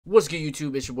What's good,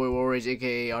 YouTube? It's your boy Warrage,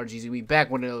 aka RGZ. We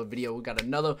back with another video. We got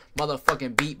another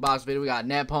motherfucking beatbox video. We got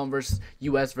NaPoM versus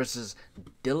US versus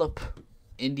Dilip,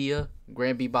 India,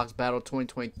 Grand Beatbox Battle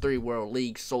 2023 World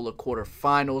League Solar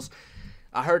Quarterfinals.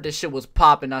 I heard this shit was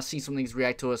popping. I see some things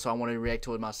react to it, so I wanted to react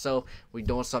to it myself. We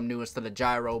doing something new instead of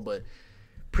gyro, but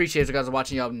appreciate you guys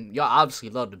watching. Y'all obviously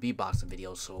love the beatboxing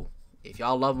videos, so if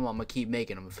y'all love them, I'm gonna keep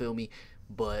making them. Feel me?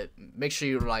 But make sure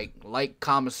you like,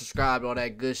 comment, subscribe, all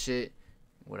that good shit.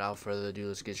 Without further ado,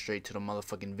 let's get straight to the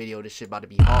motherfucking video. This shit about to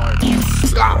be hard.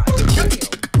 God damn.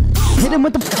 Hit him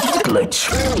with the glitch.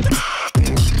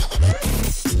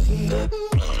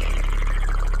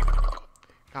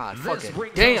 God fucking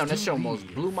damn, that shit almost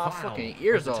blew my fucking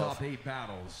ears off. How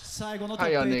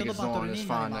y'all niggas doing this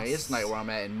fine night? It's night where I'm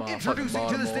at in motherfucking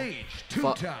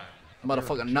Baltimore. Fuck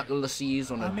motherfucking knucklesees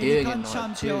on the dig and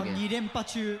on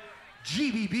the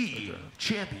GBB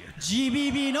champion.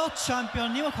 GBB のチャンピオ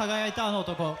ンにも輝いたあの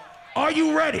男。 Are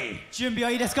you ready? 準備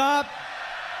はいいですか?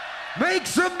 Make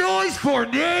some noise for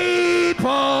NaPoM!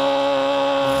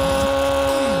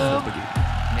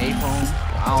 NaPoM?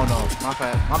 I don't know. My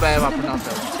bad if I pronounced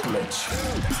that.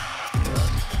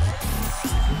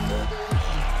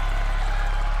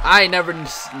 I ain't never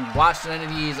watched any of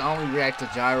these. I only react to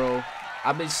gyro.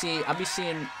 I be seeing a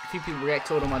few people react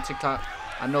to it on my TikTok.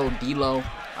 I know D-Lo.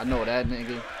 I know that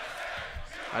nigga.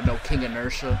 I know King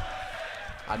Inertia.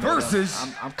 I know versus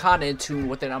I'm kind of in tune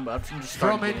with it. I'm just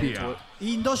starting to get into it.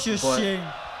 インド出身。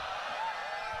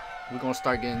 We're gonna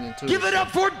start getting into it. Give it up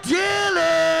for Dilip!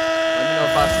 Let me know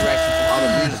if I should react to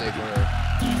other music or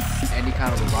any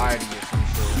kind of variety or some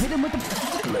shit. Hit him with the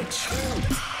glitch.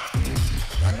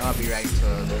 I know I'll be reacting to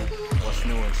what's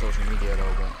new on social media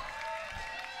though, but.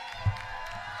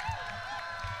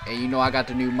 And you know I got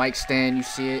the new mic stand, you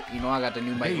see it? You know I got the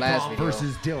new mic last video.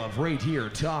 Versus Dilip right here,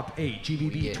 top 8,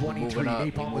 GBB 23.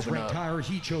 NaPoM was ranked higher.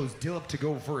 He chose Dilip to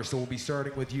go first, so we'll be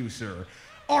starting with you, sir.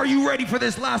 Are you ready for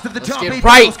this last of the top 8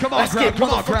 battles? Come on, crowd, come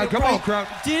on, crowd, come on, crowd.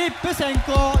 Dilip 先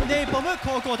行、NaPoM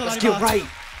後攻となります。 Let's get right.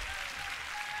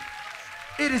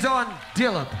 It is on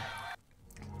Dilip.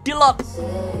 Dilip!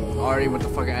 Already with the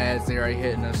fucking ads, they already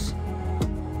hitting us.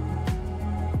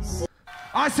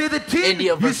 I say the team,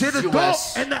 India you say the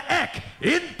US. and the ek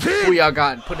in team. Who y'all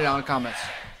got? Put it down in the comments.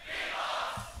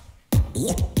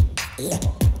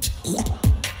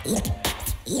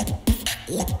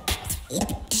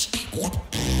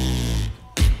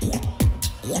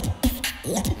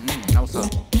 That was up.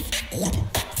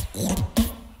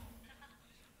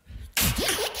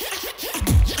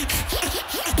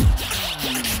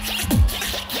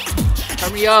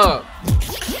 Turn me up.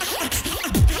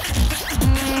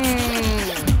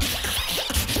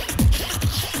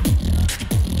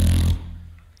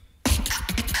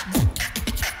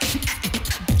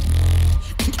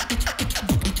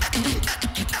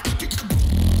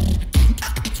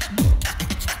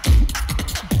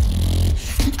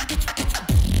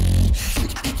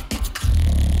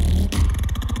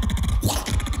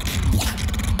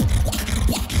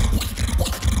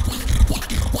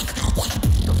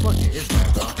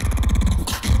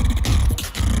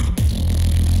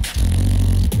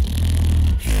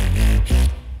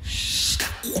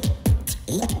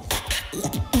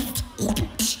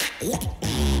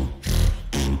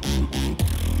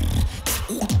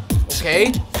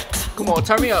 Okay, come on,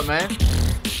 turn me up, man.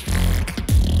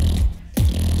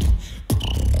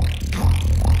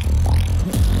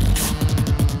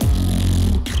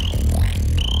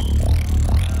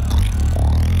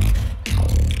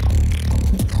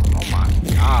 Oh my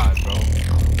God, bro.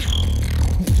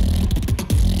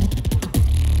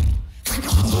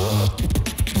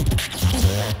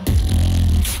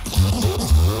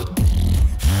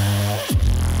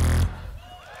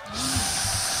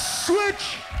 Switch.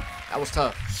 That was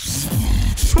tough.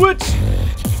 Switch!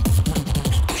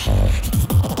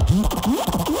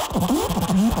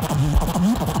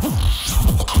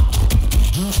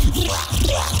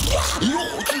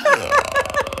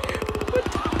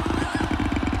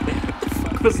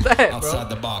 What's that, bro? Outside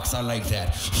the box, I like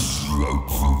that.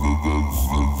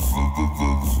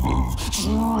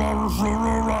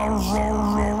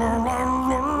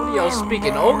 What are y'all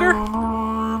speaking, ogre?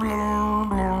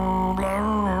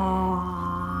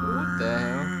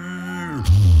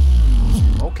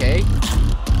 Okay.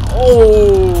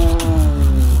 Oh.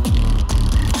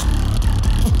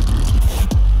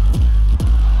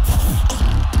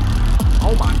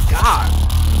 Oh my God.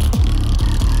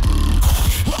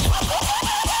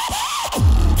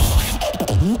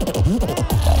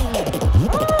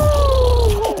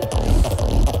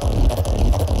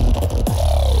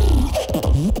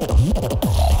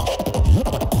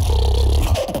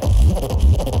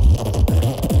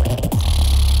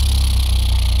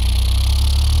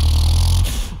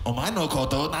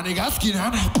 I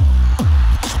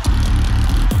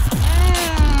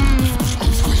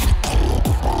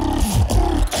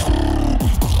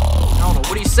don't know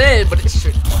what he said, but it's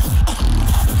shit.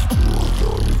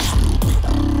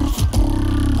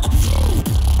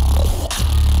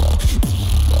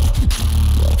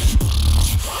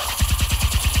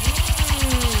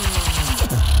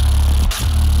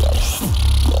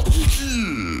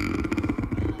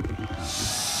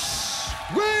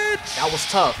 That was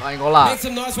tough, I ain't gonna lie.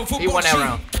 He won that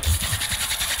round.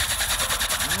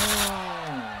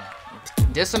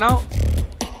 Dissing out?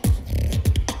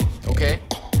 Okay.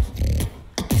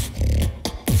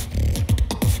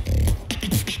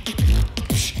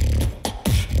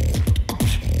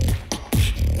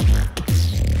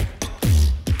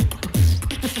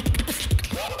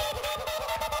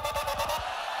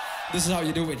 This is how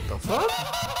you do it. The fuck?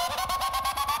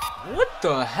 What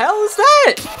the hell is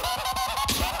that?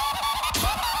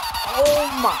 Oh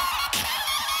my.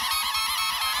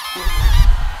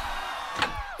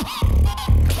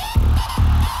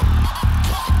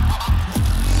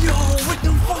 Yo, what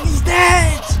the fuck is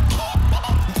that?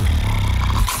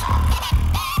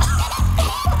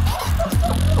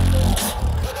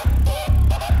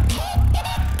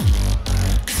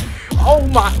 Oh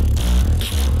my.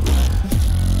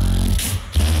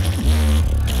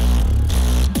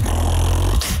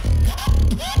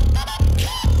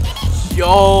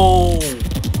 Yo.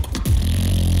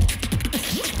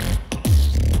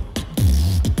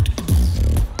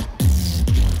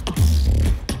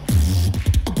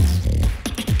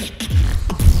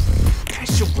 That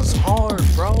shit was hard,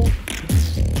 bro.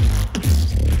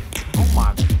 Oh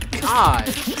my god.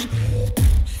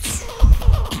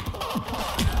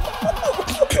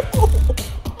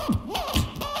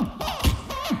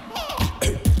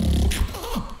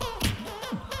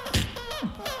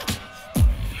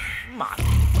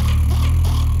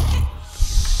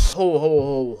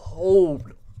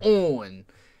 Hold on.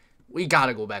 We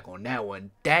gotta go back on that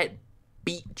one. That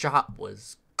beat drop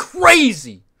was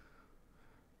crazy.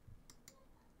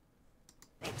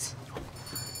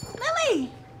 Lily!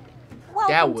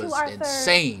 That Welcome was to our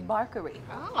insane. third Barkery.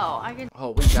 Oh, I can.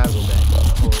 Oh, we gotta go back.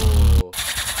 Oh.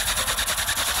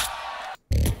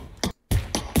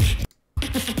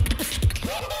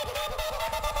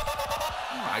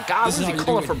 Oh my god, was he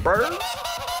calling for birds?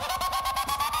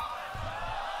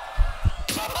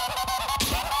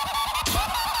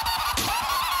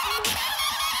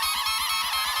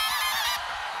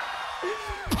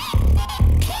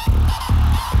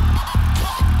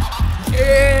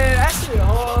 Yeah, that shit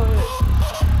hard.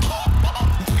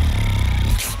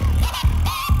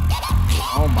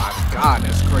 Oh my god,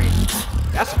 that's crazy.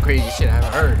 That's some crazy shit I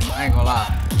haven't heard. I ain't gonna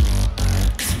lie.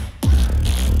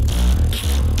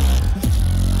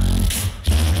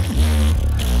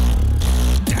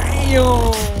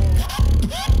 Damn.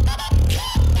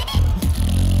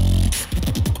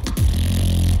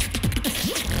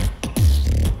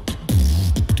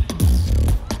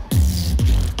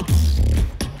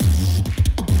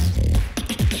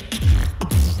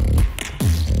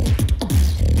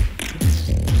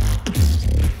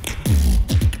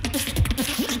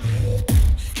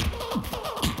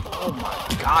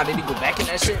 God, did he go back in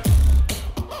that shit?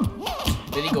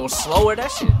 Did he go slower?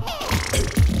 That shit.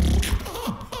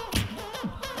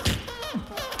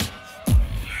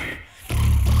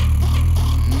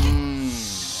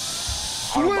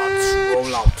 I'm about to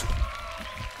roll out.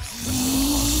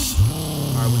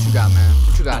 Alright, what you got, man?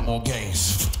 What you got? More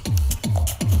games.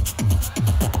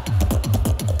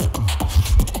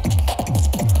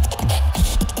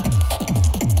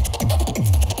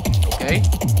 Okay.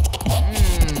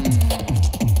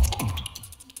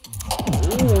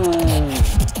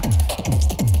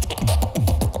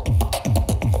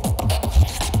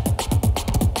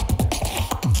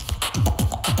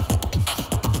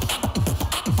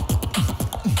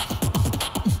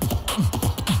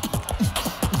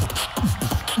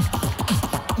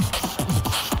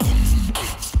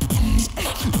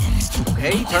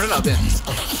 Hey, turn it up then.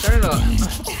 Turn it up.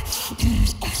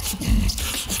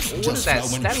 What is that?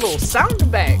 That little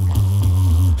sound back.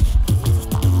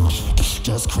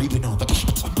 Just creeping on the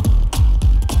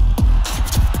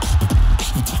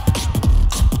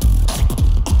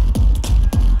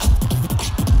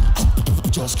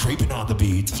Just creeping on the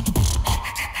beat.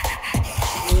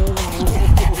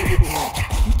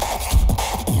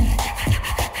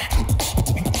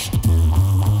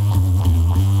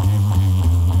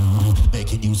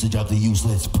 Making usage of the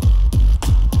useless.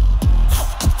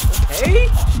 Hey.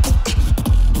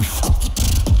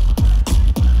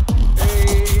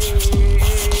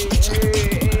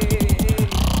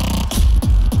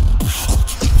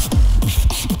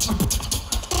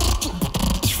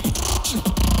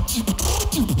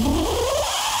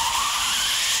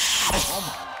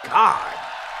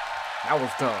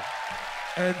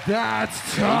 And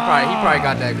that's He probably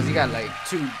got that because he got like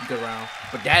 2 good rounds.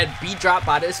 But that beat drop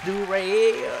by this dude right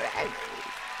here, that's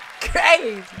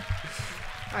crazy.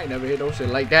 I ain't never heard no shit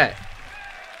like that.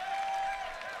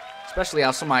 Especially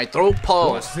how somebody throw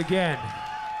pause. Once again.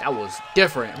 That was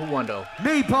different. Who won though?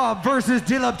 NaPoM versus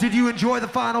Dilip. Did you enjoy the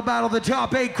final battle of the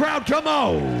top 8? Crowd, come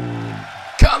on!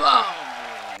 Come on!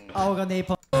 青がネイ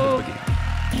ポン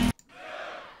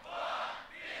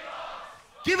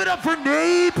Give it up for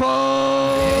Yeah, NaPoM!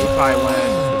 he probably won.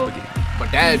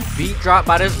 But that beat drop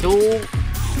by this dude,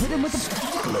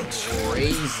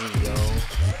 crazy, yo.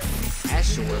 That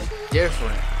shit was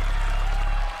different.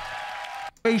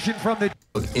 From the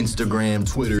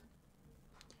Instagram, Twitter.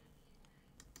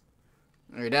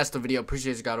 Alright, that's the video.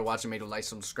 Appreciate you guys watching. Make a like,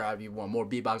 subscribe. If you want more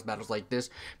beatbox battles like this,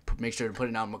 make sure to put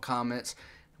it down in the comments.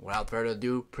 Without further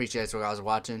ado, appreciate you guys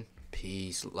watching.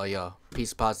 Peace, love y'all.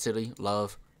 Peace, positivity,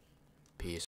 love. Peace.